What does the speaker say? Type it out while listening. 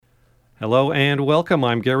Hello and welcome.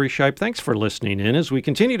 I'm Gary Shipe. Thanks for listening in as we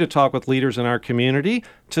continue to talk with leaders in our community.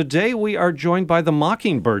 Today we are joined by the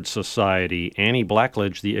Mockingbird Society, Annie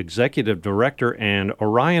Blackledge, the Executive Director, and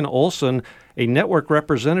Orion Olson, a network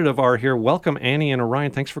representative, are here. Welcome, Annie and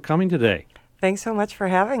Orion. Thanks for coming today. Thanks so much for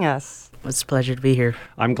having us. It's a pleasure to be here.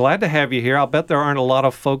 I'm glad to have you here. I'll bet there aren't a lot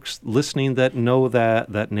of folks listening that know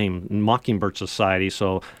that name, Mockingbird Society.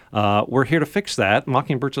 So we're here to fix that.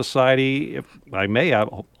 Mockingbird Society, if I may,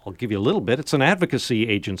 I'll give you a little bit. It's an advocacy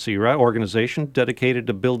agency, right? Organization dedicated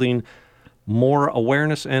to building more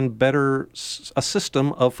awareness and better a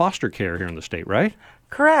system of foster care here in the state, right?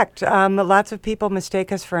 Correct. Lots of people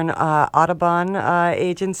mistake us for an Audubon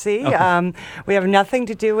agency. Okay. We have nothing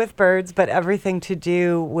to do with birds, but everything to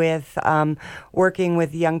do with working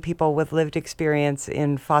with young people with lived experience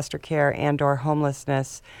in foster care and or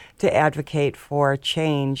homelessness to advocate for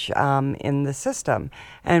change in the system.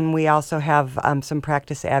 And we also have some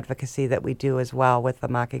practice advocacy that we do as well with the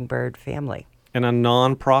Mockingbird family. And a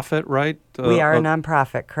nonprofit, right? We are a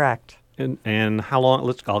nonprofit, correct. And how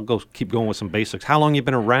long? I'll keep going with some basics. How long you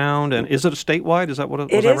been around? And is it a statewide? Is that what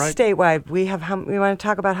it is? It is right? statewide. We want to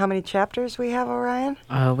talk about how many chapters we have, Orion?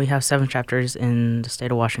 We have 7 chapters in the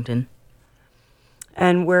state of Washington.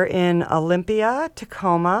 And we're in Olympia,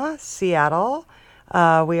 Tacoma, Seattle.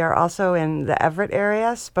 We are also in the Everett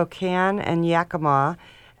area, Spokane, and Yakima.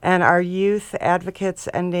 And our Youth Advocates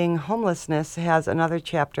Ending Homelessness has another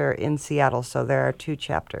chapter in Seattle, so there are 2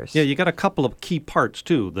 chapters. Yeah, you got a couple of key parts,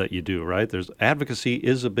 too, that you do, right? There's advocacy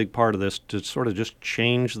is a big part of this to sort of just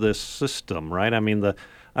change this system, right? I mean,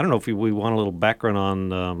 I don't know if we want a little background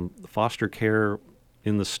on foster care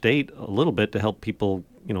in the state a little bit to help people,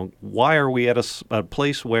 why are we at a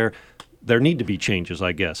place where there need to be changes,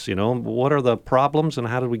 I guess, What are the problems and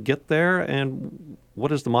how do we get there? And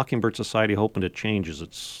what is the Mockingbird Society hoping to change? Is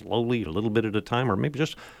it slowly, a little bit at a time, or maybe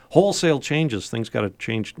just wholesale changes? Things got to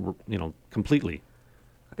change, completely.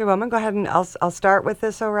 Okay, well, I'm going to go ahead and I'll start with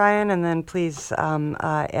this, Orion, and then please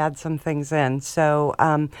add some things in. So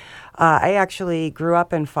I actually grew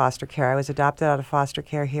up in foster care. I was adopted out of foster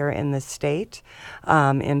care here in the state,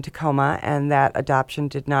 in Tacoma, and that adoption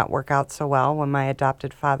did not work out so well. When my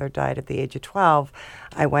adopted father died at the age of 12,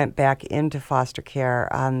 I went back into foster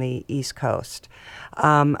care on the East Coast.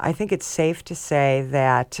 I think it's safe to say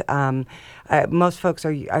that most folks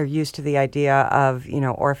are used to the idea of,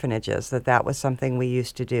 orphanages, that was something we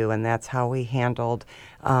used to do, and that's how we handled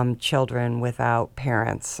children without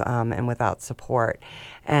parents and without support.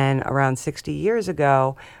 And around 60 years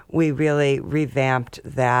ago, we really revamped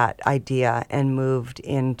that idea and moved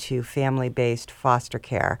into family-based foster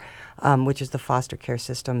care, which is the foster care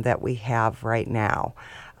system that we have right now.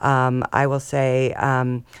 I will say,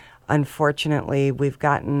 unfortunately, we've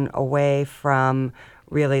gotten away from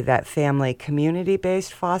really that family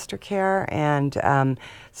community-based foster care, and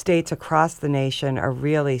states across the nation are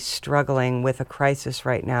really struggling with a crisis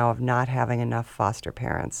right now of not having enough foster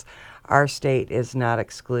parents. Our state is not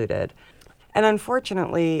excluded. And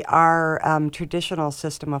unfortunately, our traditional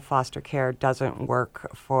system of foster care doesn't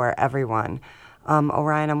work for everyone.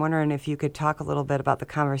 Orion, I'm wondering if you could talk a little bit about the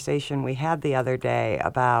conversation we had the other day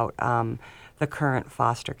about the current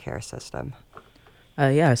foster care system.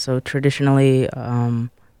 So traditionally,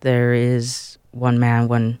 there is one man,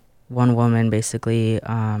 one woman, basically,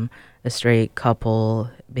 a straight couple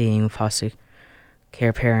being foster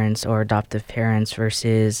care parents or adoptive parents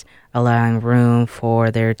versus allowing room for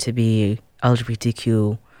there to be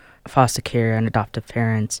LGBTQ foster care and adoptive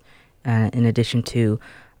parents, in addition to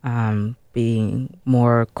being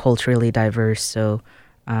more culturally diverse. So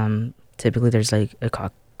typically there's like a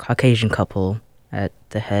Caucasian couple at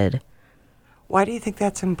the head. Why do you think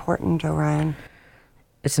that's important, Orion?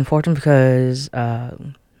 It's important because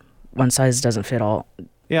one size doesn't fit all.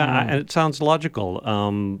 Yeah, and it sounds logical.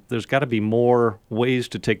 There's got to be more ways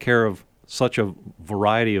to take care of such a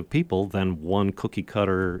variety of people than one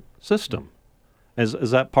cookie-cutter system.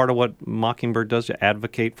 Is that part of what Mockingbird does, to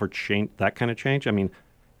advocate for change, that kind of change? I mean,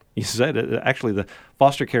 you said actually the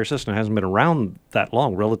foster care system hasn't been around that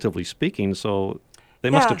long, relatively speaking, so they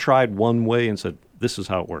must have tried one way and said, this is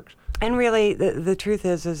how it works. And really, the truth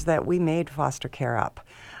is that we made foster care up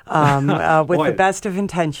with the best of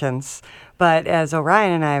intentions. But as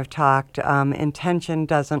Orion and I have talked, intention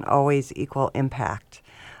doesn't always equal impact.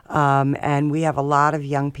 And we have a lot of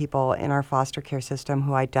young people in our foster care system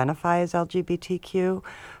who identify as LGBTQ,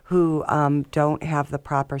 who don't have the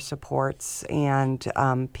proper supports and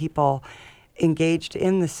people engaged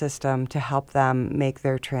in the system to help them make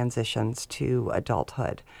their transitions to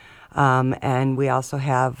adulthood. And we also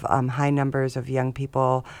have high numbers of young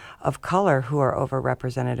people of color who are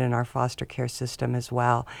overrepresented in our foster care system as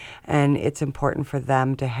well. And it's important for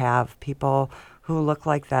them to have people who look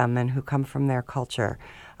like them and who come from their culture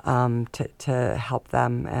to help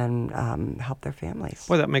them and help their families.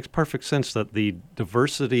 Well, that makes perfect sense that the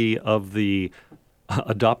diversity of the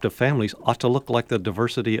adoptive families ought to look like the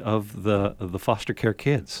diversity of the foster care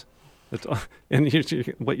kids. And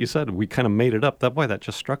what you said, we kind of made it up. That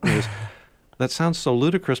just struck me as that sounds so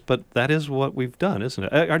ludicrous, but that is what we've done, isn't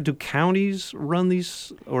it? Do counties run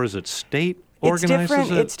these, or is it state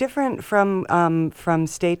organized? It's different from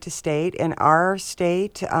state to state. In our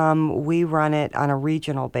state, we run it on a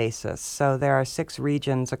regional basis. So there are 6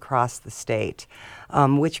 regions across the state,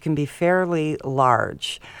 which can be fairly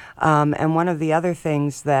large. And one of the other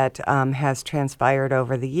things that has transpired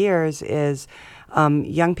over the years is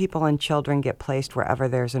young people and children get placed wherever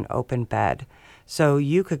there's an open bed. So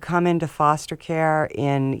you could come into foster care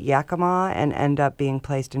in Yakima and end up being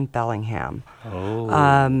placed in Bellingham. Oh.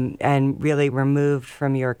 And really removed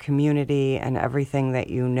from your community and everything that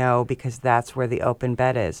you know, because that's where the open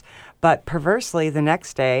bed is. But perversely, the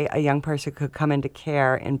next day, a young person could come into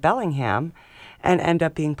care in Bellingham and end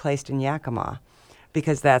up being placed in Yakima,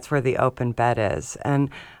 because that's where the open bed is. And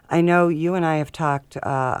I know you and I have talked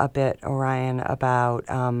a bit, Orion, about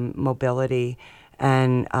mobility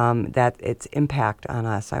and that its impact on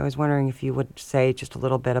us. I was wondering if you would say just a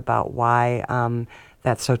little bit about why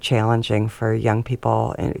that's so challenging for young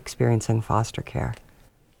people experiencing foster care.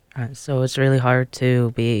 So it's really hard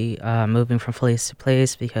to be moving from place to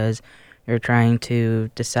place, because you're trying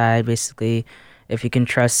to decide basically if you can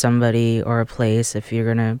trust somebody or a place, if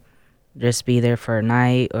you're going to just be there for a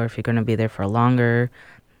night or if you're going to be there for longer.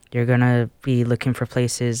 You're going to be looking for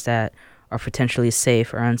places that are potentially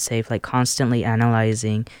safe or unsafe, like constantly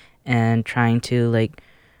analyzing and trying to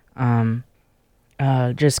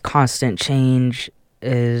just constant change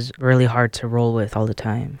is really hard to roll with all the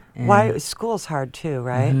time. And why? School's hard too,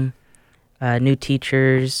 right? Mm-hmm. New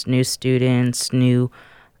teachers, new students, new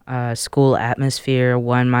school atmosphere.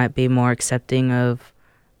 One might be more accepting of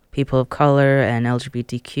people of color and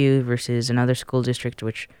LGBTQ versus another school district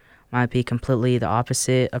which might be completely the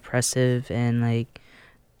opposite, oppressive and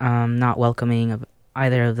not welcoming of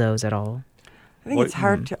either of those at all. I think it's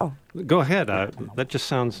hard to... Oh. Go ahead. That just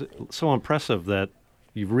sounds so impressive that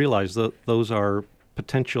you realize that those are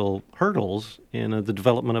potential hurdles in the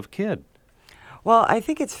development of a kid. Well, I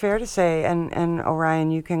think it's fair to say, and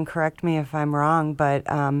Orion, you can correct me if I'm wrong, but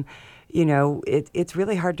it's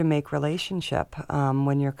really hard to make relationship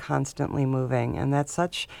when you're constantly moving, and that's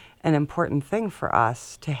such an important thing for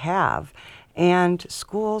us to have. And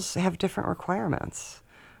schools have different requirements,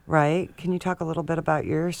 right? Can you talk a little bit about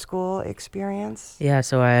your school experience? Yeah,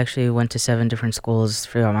 so I actually went to 7 different schools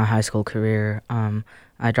throughout my high school career.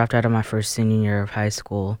 I dropped out of my first senior year of high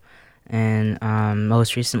school, and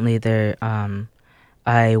most recently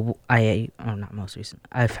I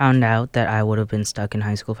found out that I would have been stuck in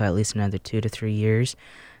high school for at least another 2 to 3 years.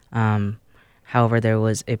 However, there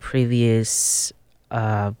was a previous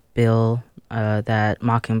bill that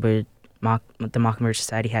the Mockingbird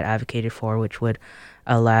Society had advocated for, which would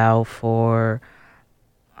allow for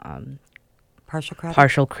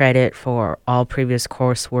partial credit for all previous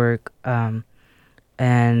coursework,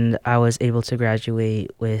 and I was able to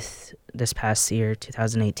graduate with this past year,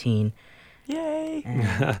 2018. Yay!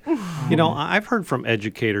 And, I've heard from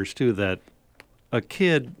educators, too, that a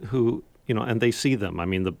kid who, and they see them. I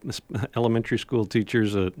mean, the elementary school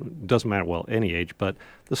teachers, doesn't matter, well, any age, but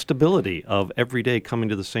the stability of every day coming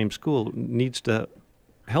to the same school needs to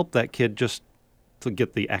help that kid just to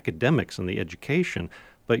get the academics and the education.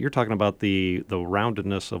 But you're talking about the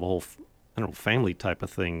roundedness of a whole, family type of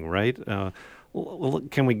thing, right? Well,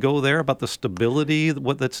 can we go there about the stability,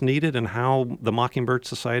 what that's needed, and how the Mockingbird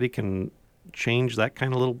Society can change that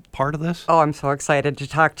kind of little part of this? Oh, I'm so excited to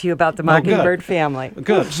talk to you about the Mockingbird family.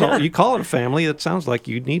 Good. So you call it a family. It sounds like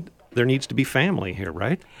there needs to be family here,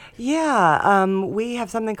 right? Yeah. We have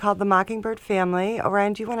something called the Mockingbird family.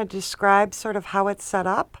 Orion, do you want to describe sort of how it's set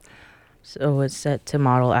up? So it's set to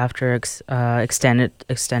model after extended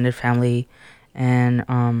family,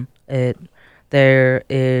 and there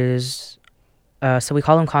is so we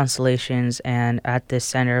call them constellations, and at the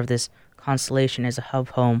center of this constellation is a hub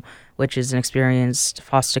home, which is an experienced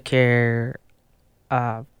foster care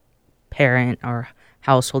parent or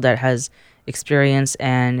household that has experience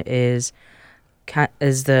and is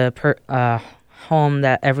the home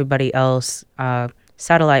that everybody else,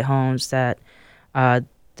 satellite homes that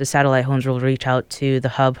the satellite homes will reach out to the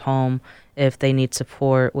hub home if they need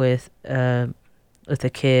support with a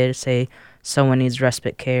kid, say someone needs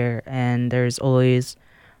respite care, and there's always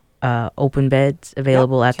open beds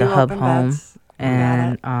available at the 2 hub open home, beds.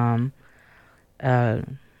 Got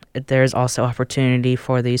and there's also opportunity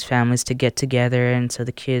for these families to get together, and so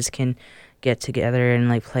the kids can get together and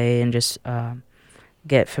like play and just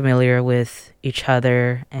get familiar with each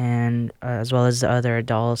other, and as well as the other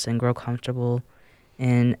adults, and grow comfortable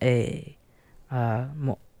in a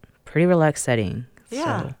pretty relaxed setting.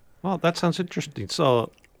 Yeah. So, Well, that sounds interesting.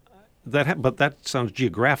 So but that sounds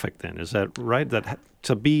geographic then. Is that right?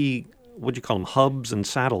 To be, what do you call them, hubs and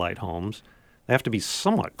satellite homes, they have to be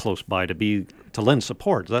somewhat close by to lend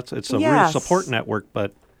support. It's a real Yes. support network,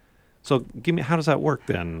 but so how does that work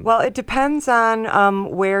then? Well, it depends on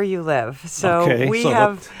where you live. So okay, we so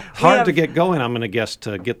have hard we have, to get going, I'm going to guess,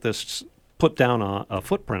 to get this put down, a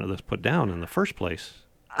footprint of this put down in the first place.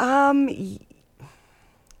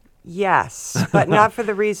 Yes, but not for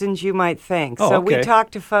the reasons you might think. Oh, so okay. we talk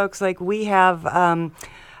to folks like we have a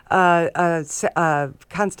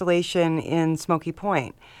constellation in Smoky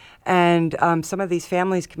Point. And some of these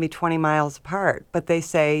families can be 20 miles apart, but they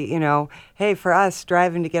say, hey, for us,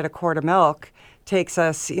 driving to get a quart of milk takes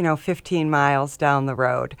us, 15 miles down the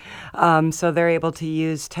road. So they're able to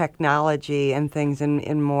use technology and things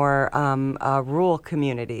in more rural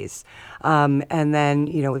communities. And then,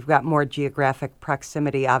 we've got more geographic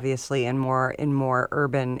proximity, obviously, in more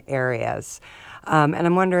urban areas. And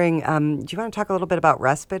I'm wondering, do you want to talk a little bit about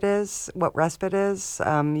respite is? What respite is?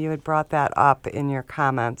 You had brought that up in your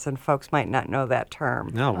comments, and folks might not know that term.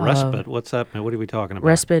 No, respite. What's that? What are we talking about?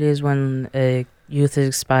 respite is when a youth is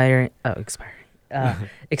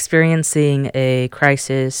experiencing a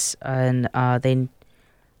crisis, and they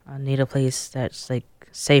need a place that's like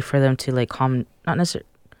safe for them to like calm, not necessarily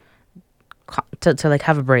to like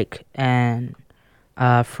have a break, and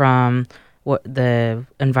from what the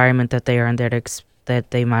environment that they are in there that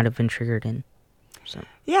they might have been triggered in. So.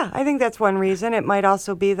 Yeah, I think that's one reason. It might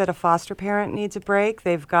also be that a foster parent needs a break.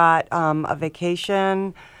 They've got a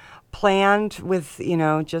vacation planned with,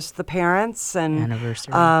 just the parents, and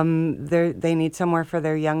Anniversary. they need somewhere for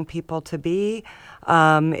their young people to be.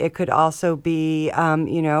 It could also be,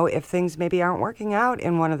 if things maybe aren't working out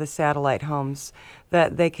in one of the satellite homes,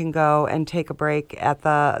 that they can go and take a break at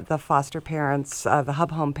the foster parents, the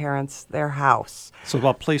hub home parents, their house. So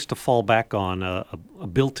a place to fall back on, a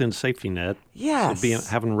built-in safety net. Yes. So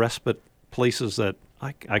having respite places that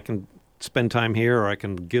I can spend time here, or I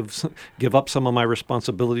can give up some of my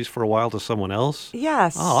responsibilities for a while to someone else.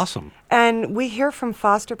 Yes. Oh, awesome. And we hear from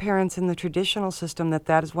foster parents in the traditional system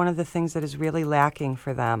that is one of the things that is really lacking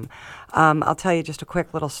for them. I'll tell you just a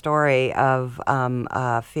quick little story of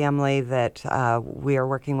a family that we are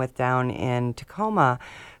working with down in Tacoma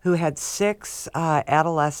who had 6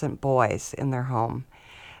 adolescent boys in their home.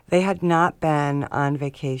 They had not been on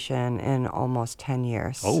vacation in almost 10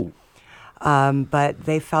 years. Oh. But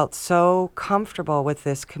they felt so comfortable with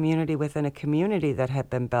this community within a community that had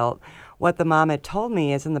been built. What the mom had told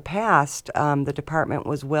me is in the past, the department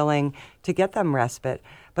was willing to get them respite,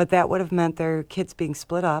 but that would have meant their kids being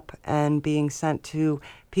split up and being sent to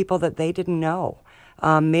people that they didn't know,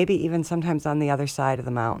 maybe even sometimes on the other side of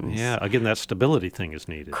the mountains. Yeah, again, that stability thing is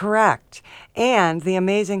needed. Correct. And the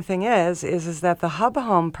amazing thing is that the hub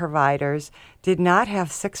home providers did not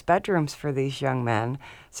have 6 bedrooms for these young men.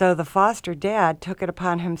 So the foster dad took it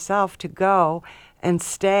upon himself to go and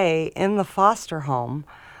stay in the foster home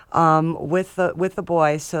with the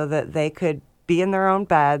boys so that they could be in their own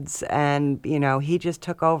beds. And, he just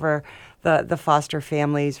took over the foster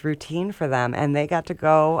family's routine for them. And they got to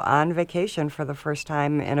go on vacation for the first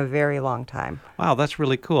time in a very long time. Wow, that's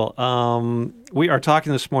really cool. We are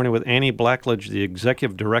talking this morning with Annie Blackledge, the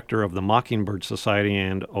Executive Director of the Mockingbird Society,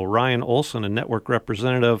 and Orion Olson, a network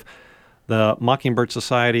representative. The Mockingbird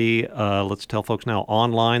Society, let's tell folks now,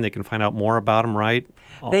 online. They can find out more about them, right?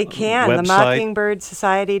 They can. Website. The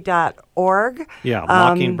mockingbirdSociety.org. Yeah,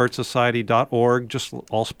 mockingbirdSociety.org, just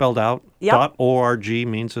all spelled out. Yep. .org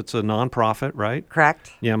means it's a nonprofit, right?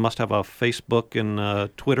 Correct. Yeah, must have a Facebook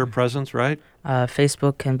and Twitter presence, right?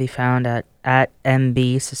 Facebook can be found at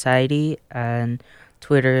MB Society, and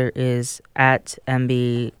Twitter is at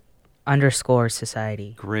MB_Society.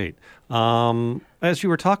 Great. As you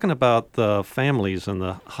were talking about the families and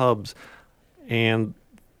the hubs, and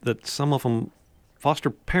that some of them,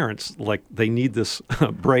 foster parents, like they need this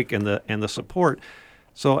break and the support.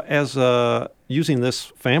 So as using this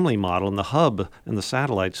family model and the hub and the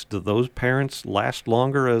satellites, do those parents last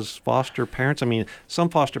longer as foster parents? I mean, some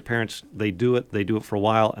foster parents, they do it for a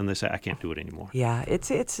while, and they say, I can't do it anymore. Yeah,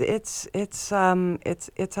 it's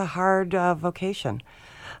a hard vocation.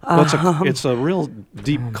 Well, it's a real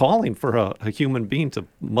deep calling for a human being to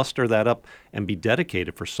muster that up and be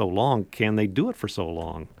dedicated for so long. Can they do it for so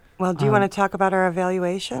long? Well, do you want to talk about our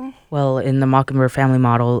evaluation? Well, in the Mockingbird family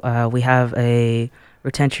model, we have a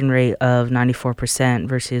retention rate of 94%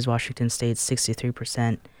 versus Washington State's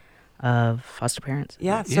 63% of foster parents.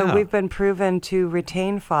 Yeah, so Yeah. we've been proven to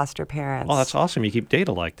retain foster parents. Oh, that's awesome. You keep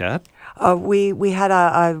data like that. We had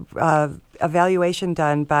a evaluation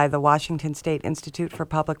done by the Washington State Institute for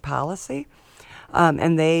Public Policy,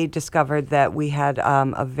 and they discovered that we had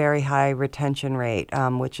a very high retention rate,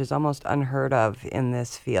 which is almost unheard of in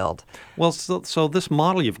this field. Well, so this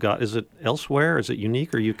model you've got, is it elsewhere? Is it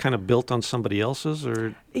unique? Or you kind of built on somebody else's?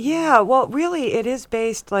 Or Yeah, well, really, it is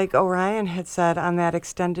based, like Orion had said, on that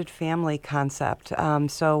extended family concept.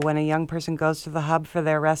 So when a young person goes to the hub for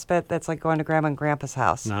their respite, that's like going to Grandma and Grandpa's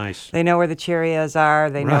house. Nice. They know where the Cheerios are.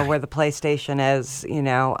 They know Right. where the PlayStation is.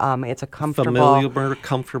 It's a comfortable... Familiar,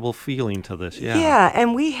 comfortable feeling to this. Yeah. Yeah,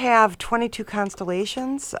 and we have 22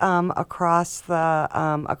 constellations across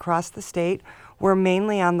the state. We're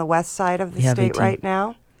mainly on the west side of the We have state 18. right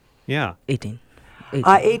now. Yeah. 18.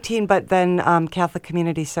 18, but then Catholic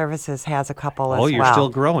Community Services has a couple as well. Oh, you're still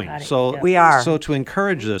growing. Got it. So Yeah. We are. So to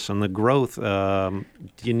encourage this and the growth, do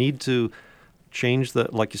you need to change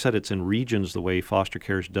like you said, it's in regions the way foster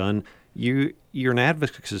care is done. You're an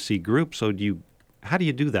advocacy group, so how do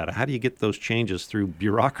you do that? How do you get those changes through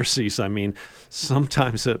bureaucracies? I mean,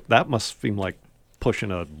 sometimes that must seem like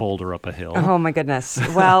pushing a boulder up a hill. Oh, my goodness.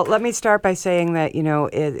 Well, let me start by saying that,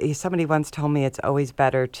 somebody once told me it's always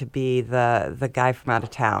better to be the guy from out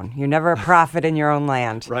of town. You're never a prophet in your own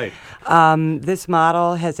land. Right. This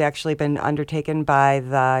model has actually been undertaken by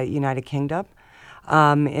the United Kingdom.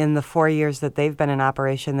 In the 4 years that they've been in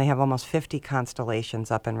operation, they have almost 50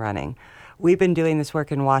 constellations up and running. We've been doing this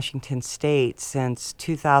work in Washington State since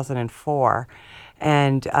 2004.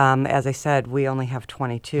 And as I said, we only have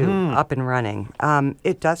 22 up and running.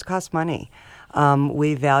 It does cost money.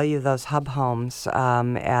 We value those hub homes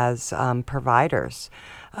as providers.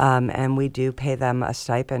 And we do pay them a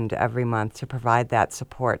stipend every month to provide that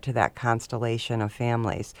support to that constellation of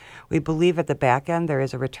families. We believe at the back end there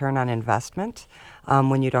is a return on investment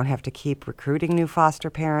when you don't have to keep recruiting new foster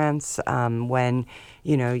parents, when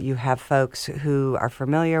you have folks who are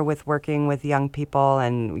familiar with working with young people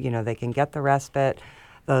and they can get the respite.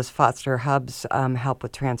 Those foster hubs help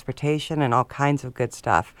with transportation and all kinds of good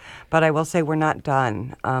stuff. But I will say we're not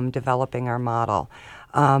done developing our model.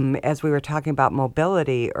 As we were talking about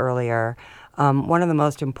mobility earlier, one of the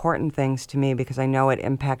most important things to me, because I know it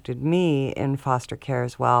impacted me in foster care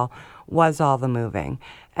as well, was all the moving.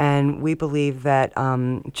 And we believe that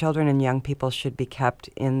children and young people should be kept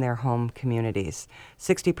in their home communities.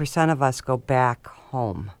 60% of us go back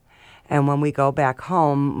home. And when we go back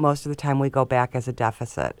home, most of the time we go back at a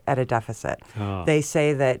deficit. Oh. They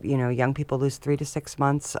say that, young people lose 3 to 6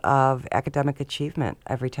 months of academic achievement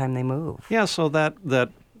every time they move. Yeah, so that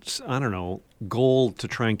I don't know, goal to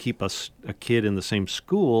try and keep a kid in the same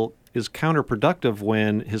school is counterproductive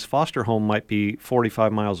when his foster home might be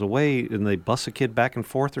 45 miles away and they bus a kid back and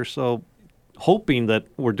forth or so, hoping that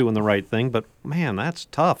we're doing the right thing. But, man, that's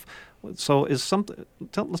tough. So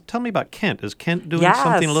tell me about Kent. Is Kent doing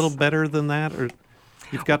something a little better than that? Or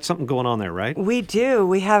you've got something going on there, right? We do.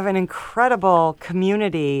 We have an incredible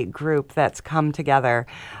community group that's come together.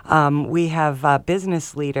 We have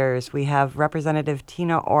business leaders. We have Representative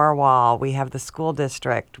Tina Orwell. We have the school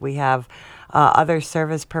district. We have other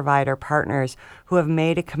service provider partners who have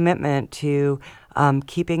made a commitment to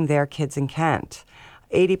keeping their kids in Kent.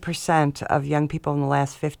 80% of young people in the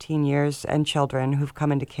last 15 years and children who've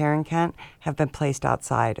come into care in Kent have been placed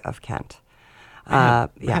outside of Kent. Man,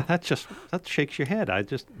 that shakes your head.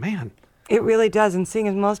 It really does. And seeing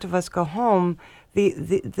as most of us go home,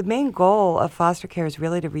 the main goal of foster care is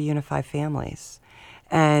really to reunify families.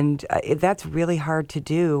 And that's really hard to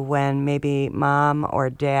do when maybe mom or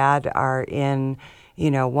dad are in,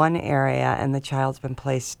 one area and the child's been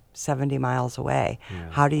placed 70 miles away. Yeah.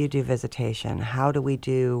 How do you do visitation? How do we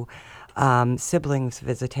do siblings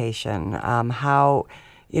visitation?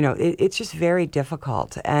 It's just very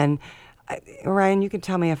difficult. And Ryan, you can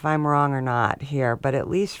tell me if I'm wrong or not here, but at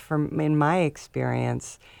least in my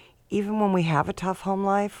experience, even when we have a tough home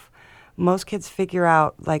life, most kids figure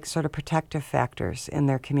out sort of protective factors in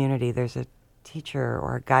their community. There's a teacher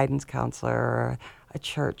or a guidance counselor or a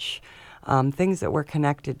church, things that we're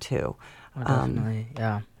connected to. Oh, definitely,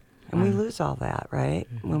 yeah. And we lose all that, right,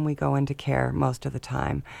 when we go into care most of the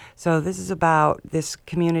time. So this is about this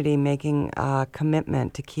community making a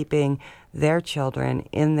commitment to keeping their children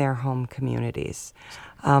in their home communities.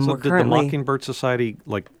 So We're did the currently Mockingbird Society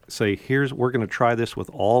say, we're going to try this with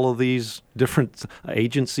all of these different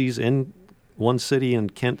agencies in one city,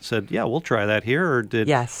 and Kent said, yeah, we'll try that here,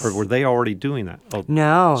 yes. or were they already doing that? Oh,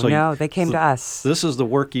 No, they came so to us. This is the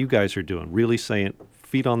work you guys are doing, really saying,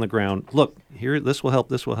 feet on the ground, look, here, this will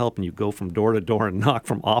help, and you go from door to door and knock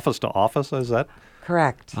from office to office, is that?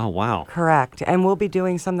 Correct. Oh, wow. Correct. And we'll be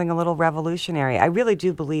doing something a little revolutionary. I really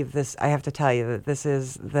do believe this. I have to tell you that this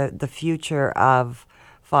is the future of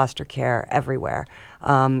foster care everywhere.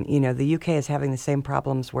 The UK is having the same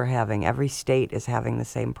problems we're having. Every state is having the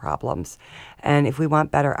same problems. And if we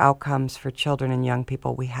want better outcomes for children and young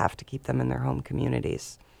people, we have to keep them in their home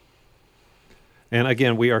communities. And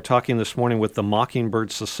again, we are talking this morning with the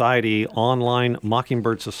Mockingbird Society, online,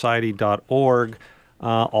 mockingbirdssociety.org.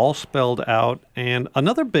 All spelled out. And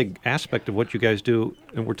another big aspect of what you guys do,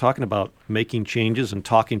 and we're talking about making changes and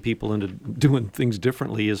talking people into doing things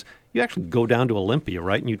differently, is you actually go down to Olympia,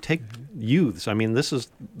 right? And you take youths. I mean,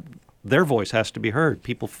 their voice has to be heard.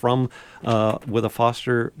 People from with a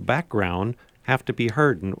foster background have to be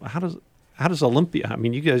heard. And how does Olympia? I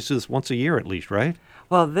mean, you guys do this once a year at least, right?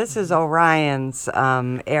 Well, this is Orion's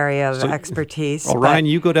area of expertise. Orion,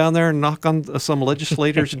 you go down there and knock on some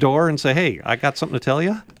legislator's door and say, hey, I got something to tell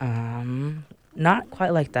you? Not quite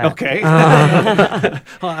like that. Okay. Well,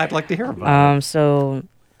 I'd like to hear about it. So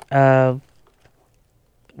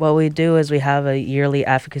what we do is we have a yearly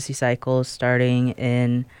advocacy cycle starting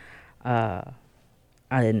in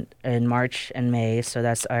March and May. So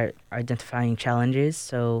that's our identifying challenges.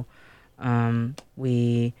 So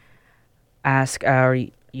we ask our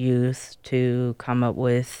youth to come up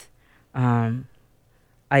with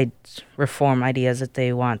reform ideas that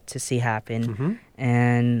they want to see happen.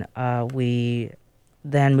 And we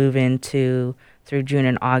then move into, through June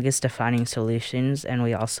and August, defining solutions, and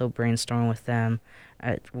we also brainstorm with them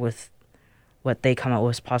with what they come up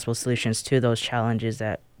with possible solutions to those challenges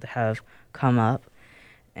that have come up.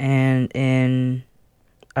 And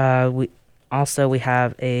we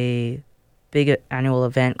have a big annual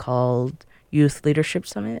event called Youth Leadership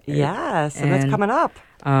Summit. Yes, and that's coming up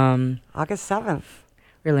August 7th.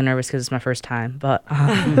 Really nervous because it's my first time, but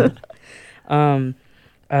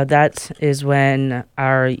that is when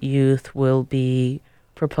our youth will be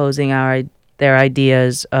proposing their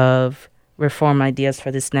ideas of reform ideas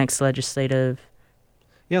for this next legislative.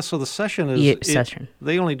 Yeah, so the session is session.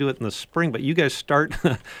 They only do it in the spring, but you guys start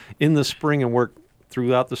in the spring and work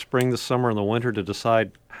throughout the spring, the summer, and the winter to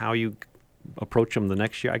decide how you approach them the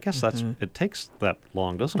next year. I guess it takes that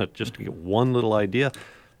long, doesn't it, just to get one little idea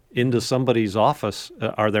into somebody's office?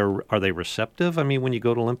 Are they receptive? I mean, when you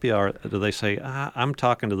go to Olympia, do they say, I'm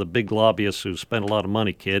talking to the big lobbyists who spend a lot of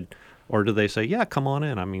money, kid? Or do they say, yeah, come on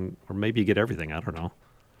in? I mean, or maybe you get everything. I don't know.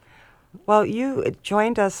 Well, you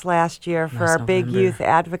joined us last year for our big Youth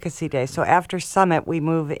Advocacy Day. So after Summit, we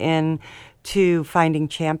move in to finding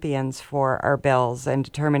champions for our bills and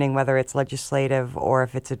determining whether it's legislative or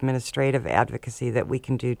if it's administrative advocacy that we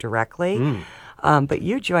can do directly. But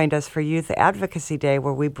you joined us for Youth Advocacy Day,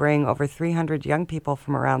 where we bring over 300 young people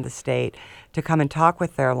from around the state to come and talk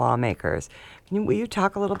with their lawmakers. Will you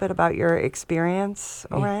talk a little bit about your experience,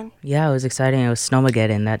 Orion? Yeah, it was exciting. It was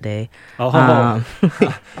Snowmageddon that day.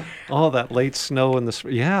 Oh, that late snow in the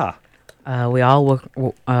spring. Yeah. We all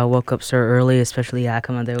woke up so early, especially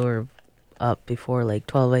Yakima. They were up before like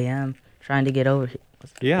 12 a.m. trying to get over here.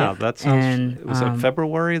 Yeah, that sounds... was it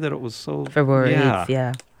February that it was so... February 8th,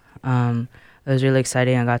 yeah. It was really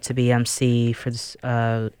exciting. I got to be MC for this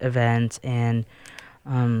event, and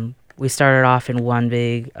we started off in one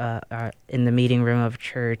big, in the meeting room of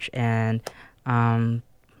church, and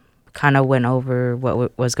kind of went over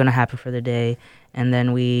what was going to happen for the day, and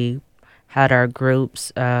then we had our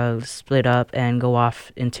groups split up and go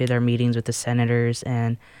off into their meetings with the senators,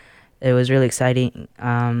 and it was really exciting.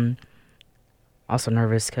 Also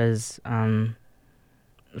nervous because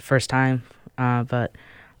first time, but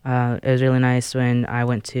it was really nice when I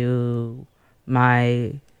went to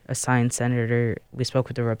my assigned senator. We spoke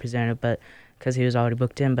with the representative, but because he was already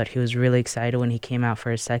booked in, but he was really excited when he came out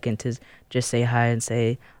for a second to just say hi and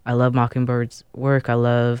say, I love Mockingbird's work. I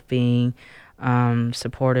love being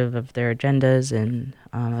supportive of their agendas, and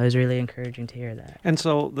it was really encouraging to hear that. And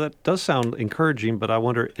so that does sound encouraging, but I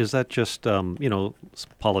wonder, is that just,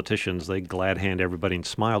 politicians, they glad hand everybody and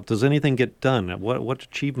smile. Does anything get done? What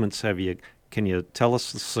achievements have you? Can you tell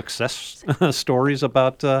us the success stories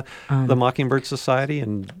about the Mockingbird Society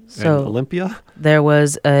and Olympia? There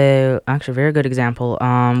was actually a very good example.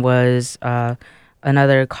 Was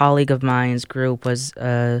another colleague of mine's group was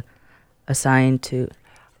assigned to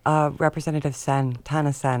Representative Sen,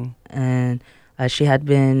 Tana Sen. And she had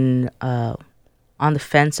been on the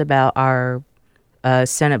fence about our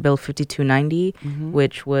Senate Bill 5290,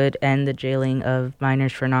 which would end the jailing of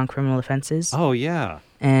minors for non-criminal offenses. Oh, yeah.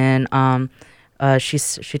 And she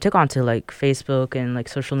took on to like Facebook and like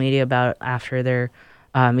social media about after their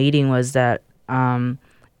meeting was that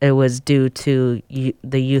it was due to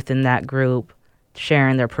the youth in that group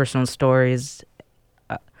sharing their personal stories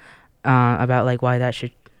about like why that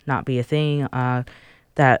should not be a thing.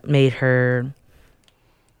 That made her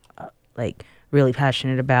like really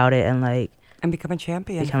passionate about it and like And become a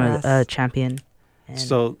champion. become a champion. And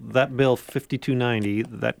So that bill 5290,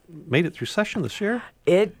 that made it through session this year?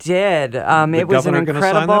 It did. It The was an governor gonna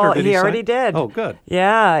sign that, incredible. or did He he already sign? did. Oh, good.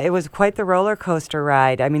 Yeah, it was quite the roller coaster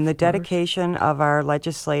ride. I mean, the dedication of our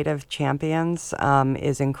legislative champions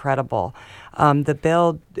is incredible. The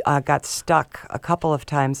bill got stuck a couple of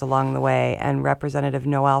times along the way, and Representative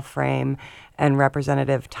Noel Frame and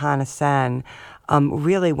Representative Tana Sen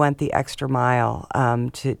really went the extra mile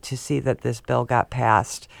to see that this bill got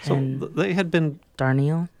passed. So And- they had been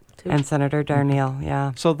Darnielle, too. And Senator Darnielle,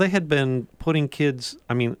 yeah. So they had been putting kids,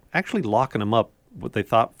 I mean, actually locking them up, what they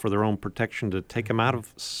thought for their own protection to take them out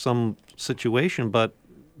of some situation, but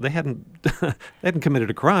they hadn't they hadn't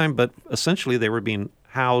committed a crime, but essentially they were being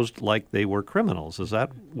housed like they were criminals. Is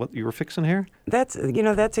that what you were fixing here? That's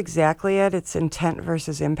exactly it. It's intent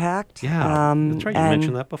versus impact. Yeah, that's right. You and-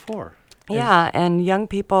 mentioned that before. Yeah, and young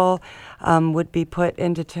people would be put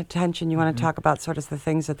into detention. You want to talk about sort of the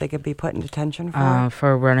things that they could be put in detention for?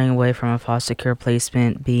 For running away from a foster care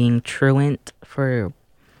placement, being truant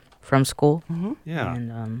from school. Yeah.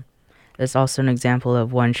 And it's also an example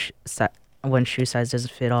of one shoe size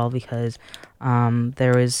doesn't fit all, because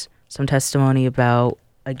there was some testimony about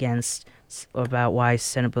why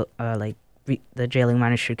Senate the jailing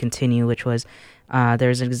minors should continue, which was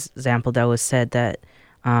there's an example that was said that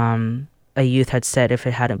a youth had said if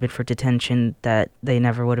it hadn't been for detention that they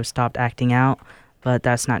never would have stopped acting out, but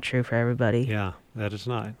that's not true for everybody. Yeah, that is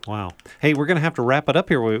not. Wow. Hey, we're going to have to wrap it up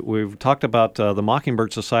here. We've talked about the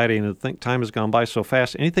Mockingbird Society, and I think time has gone by so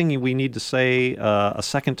fast. Anything we need to say a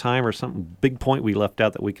second time, or some big point we left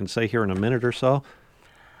out that we can say here in a minute or so?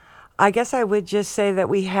 I guess I would just say that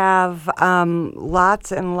we have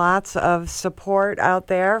lots and lots of support out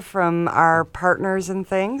there from our partners and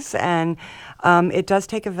things, and it does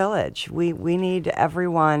take a village. We need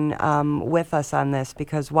everyone with us on this,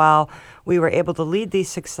 because while we were able to lead these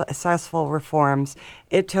successful reforms,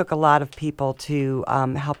 it took a lot of people to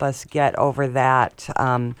help us get over that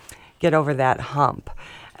hump.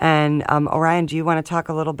 And Orion, do you want to talk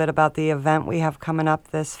a little bit about the event we have coming up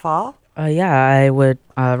this fall? Yeah, I would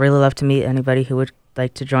really love to meet anybody who would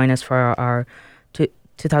like to join us for our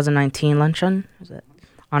 2019 luncheon. Is it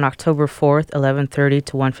on October 4th, 11:30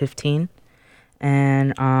 to 1:15,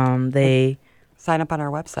 and they Sign up on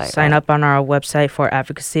our website. sign up on our website for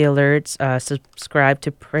advocacy alerts. Subscribe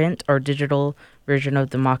to print or digital version of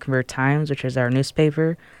the Mockingbird Times, which is our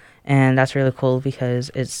newspaper, and that's really cool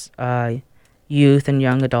because it's youth and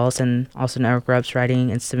young adults and also network reps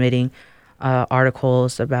writing and submitting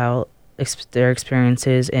articles about their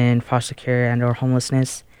experiences in foster care and or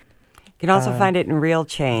homelessness. You can also find it in Real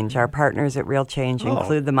Change. Our partners at Real Change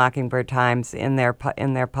include the Mockingbird Times in their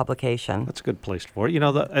publication. That's a good place for it. You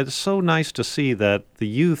know, it's so nice to see that the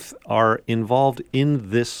youth are involved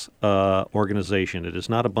in this organization. It is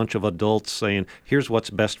not a bunch of adults saying, here's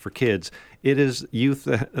what's best for kids. It is youth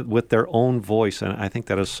with their own voice, and I think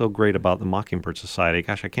that is so great about the Mockingbird Society.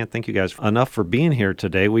 Gosh, I can't thank you guys enough for being here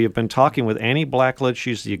today. We have been talking with Annie Blackledge.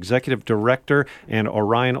 She's the executive director, and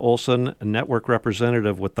Orion Olson, network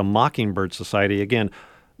representative with the Mockingbird Society. Again,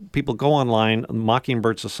 people go online,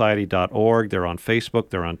 mockingbirdsociety.org. They're on Facebook.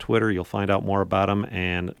 They're on Twitter. You'll find out more about them.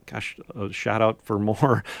 And gosh, a shout out for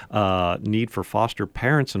more need for foster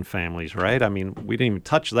parents and families, right? I mean, we didn't even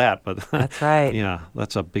touch that, but That's right. yeah,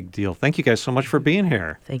 that's a big deal. Thank you guys so much for being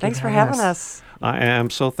here. Thanks for having us. I am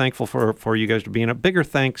so thankful for you guys to be in. A bigger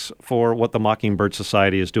thanks for what the Mockingbird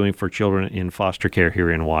Society is doing for children in foster care here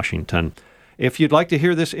in Washington. If you'd like to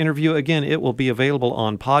hear this interview again, it will be available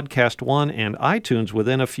on Podcast One and iTunes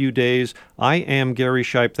within a few days. I am Gary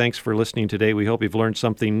Shipe. Thanks for listening today. We hope you've learned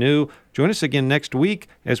something new. Join us again next week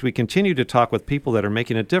as we continue to talk with people that are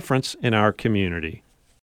making a difference in our community.